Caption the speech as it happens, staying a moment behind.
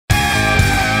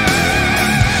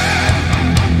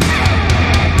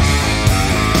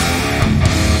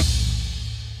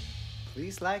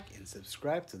like and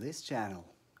subscribe to this channel.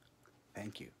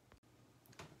 Thank you.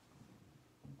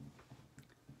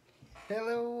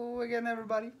 Hello again,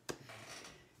 everybody.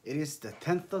 It is the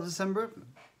 10th of December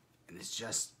and it's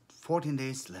just 14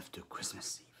 days left to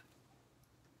Christmas Eve.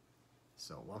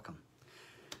 So welcome.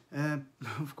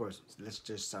 Of course, let's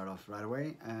just start off right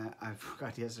away. I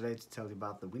forgot yesterday to tell you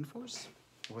about the wind force.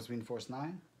 It was wind force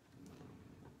 9.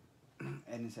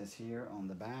 And it says here on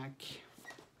the back,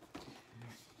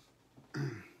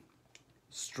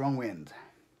 strong wind.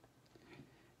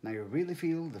 Now you really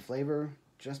feel the flavor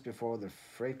just before the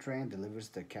freight train delivers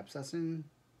the capsaicin,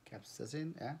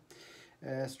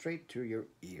 straight to your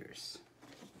ears.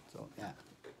 So yeah,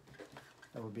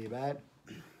 that would be bad.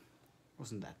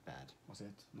 Wasn't that bad, was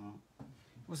it? No,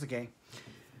 it was okay.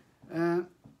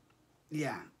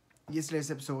 Yeah,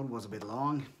 yesterday's episode was a bit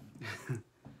long.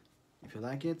 If you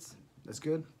like it, that's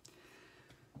good.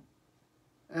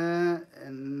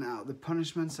 And now the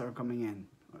punishments are coming in,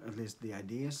 or at least the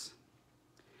ideas.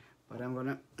 But I'm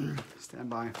gonna stand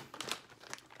by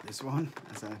this one,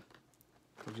 as I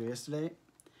told you yesterday.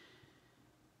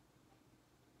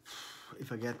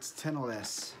 If I get 10 or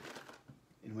less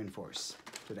in wind force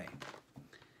today.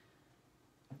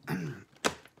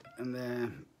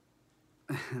 And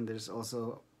there's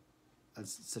also a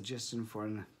suggestion for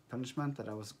a punishment that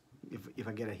I was, if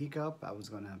I get a hiccup, I was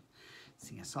gonna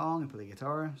sing a song and play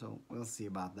guitar, so we'll see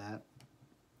about that.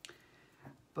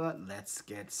 But let's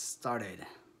get started.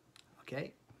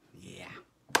 Okay, yeah.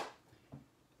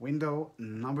 Window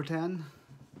number 10.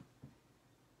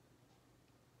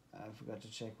 I forgot to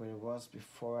check where it was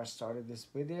before I started this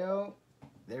video.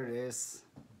 There it is.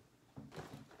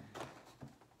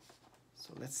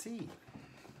 So let's see.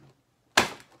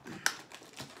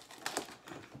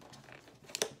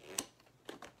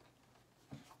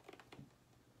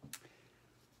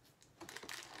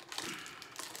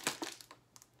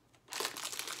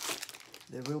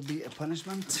 There will be a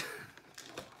punishment.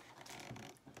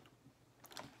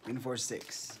 Wind force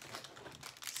 6.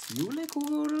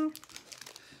 Julekalender.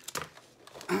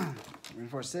 Wind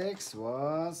force 6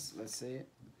 was, let's see,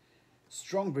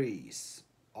 strong breeze.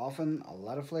 Often a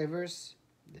lot of flavors.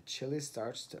 The chili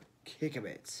starts to kick a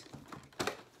bit.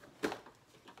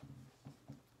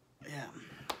 Yeah.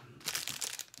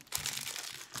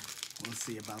 We'll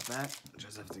see about that.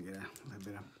 Just have to get a little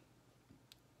bit of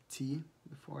tea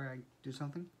before I do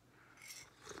something.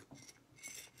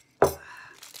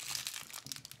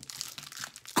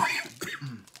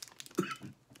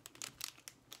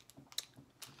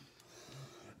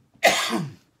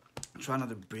 Try not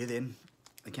to breathe in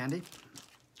the candy.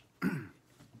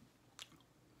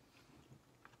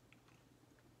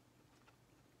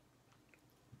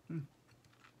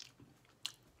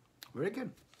 Very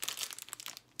good.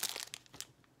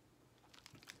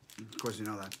 Of course, you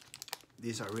know that.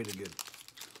 These are really good.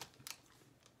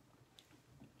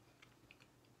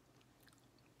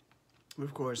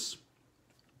 Of course,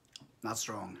 not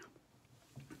strong.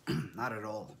 Not at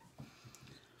all.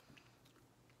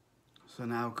 So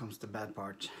now comes the bad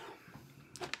part.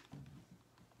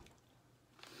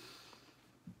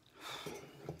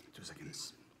 2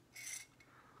 seconds.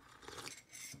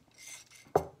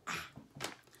 I'm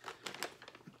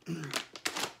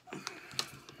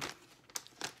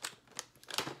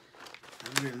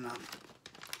really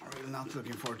not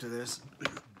looking forward to this.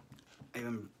 I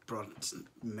even brought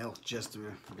milk just to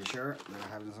be sure that I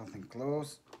have something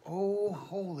close. Oh,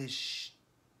 holy sh!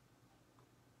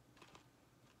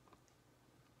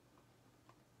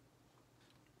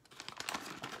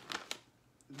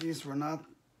 These were not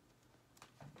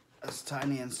as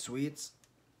tiny and sweet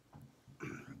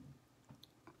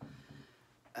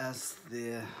as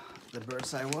the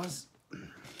bird's eye was.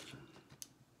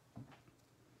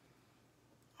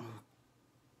 Oh,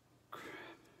 crap.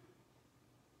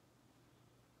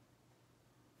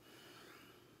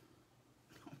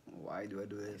 Why do I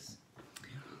do this?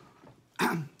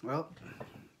 Well,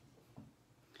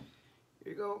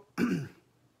 here you go.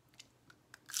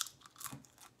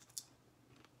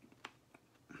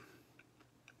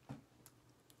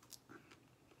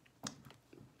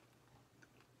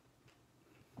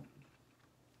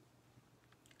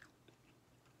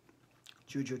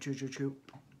 Chew, chew, chew, chew, chew.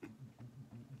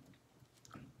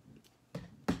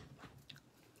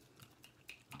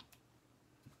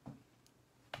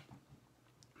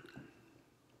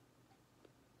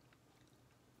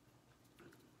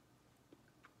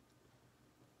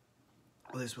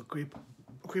 Oh, this will creep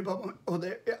up on, oh,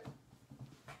 there, yeah.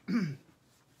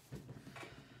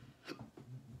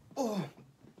 Oh.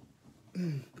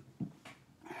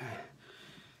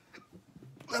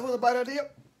 That was a bad idea.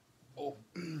 Oh.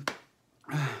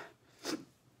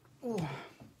 Oh.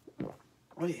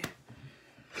 Oh yeah.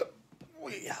 Oh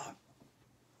yeah.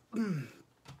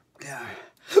 Yeah.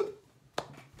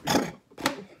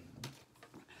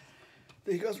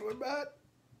 The hiccups were bad.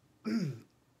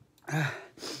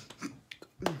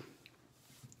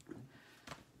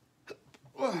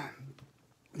 Oh.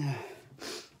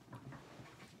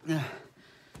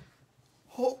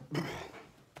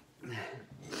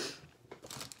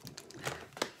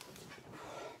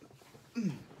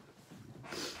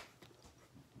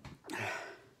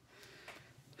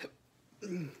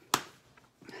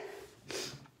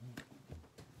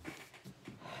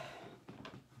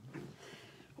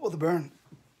 Oh, the burn.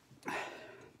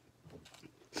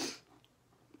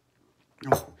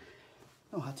 Oh,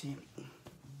 no hot tea.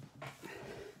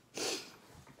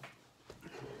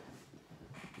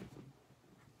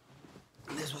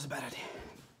 This was a bad idea.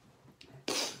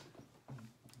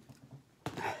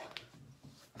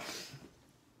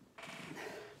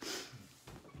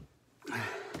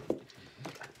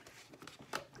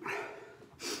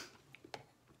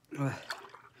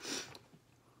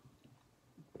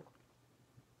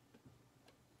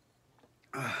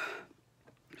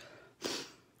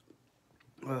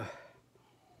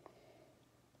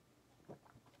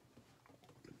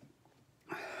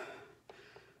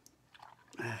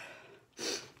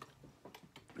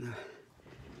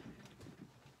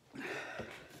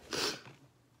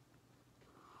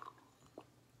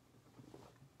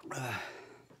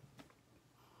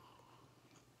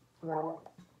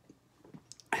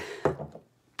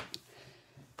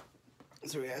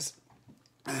 So yes,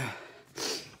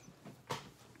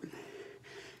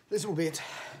 this will be it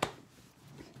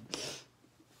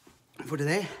for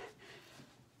today.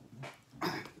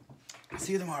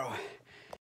 See you tomorrow.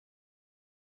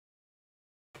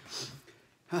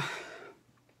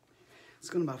 It's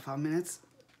gone about 5 minutes.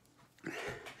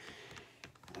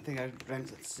 I think I drank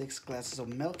 6 glasses of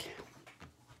milk.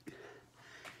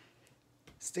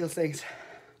 Still stings.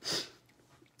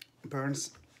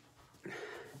 Burns.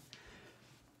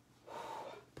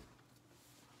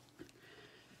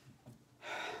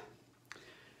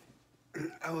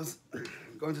 I was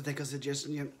going to take a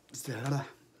suggestion.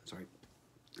 Sorry.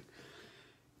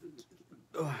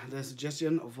 The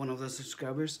suggestion of one of the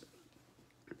subscribers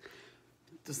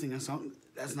to sing a song.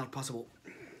 That's not possible.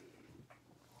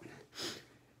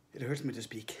 It hurts me to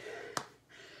speak.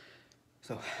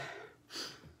 So,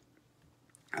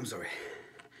 I'm sorry.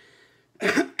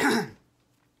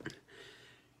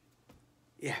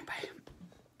 Yeah, bye.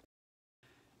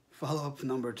 Follow-up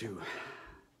number 2.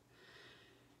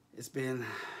 It's been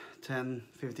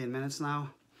 10-15 minutes now,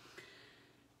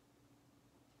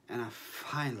 and I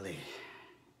finally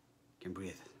can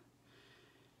breathe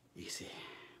easy.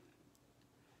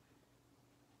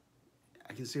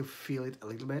 I can still feel it a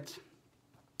little bit.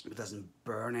 It doesn't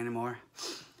burn anymore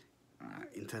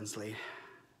intensely.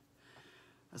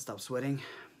 I stopped sweating.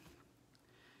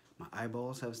 My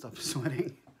eyeballs have stopped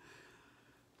sweating.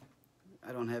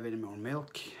 I don't have any more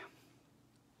milk.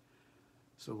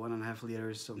 So 1.5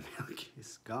 liters of milk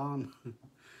is gone.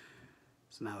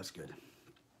 So now it's good.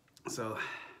 So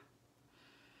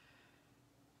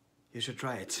you should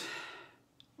try it.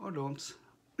 Or don't.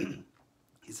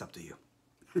 It's up to you.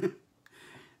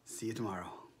 See you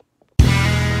tomorrow.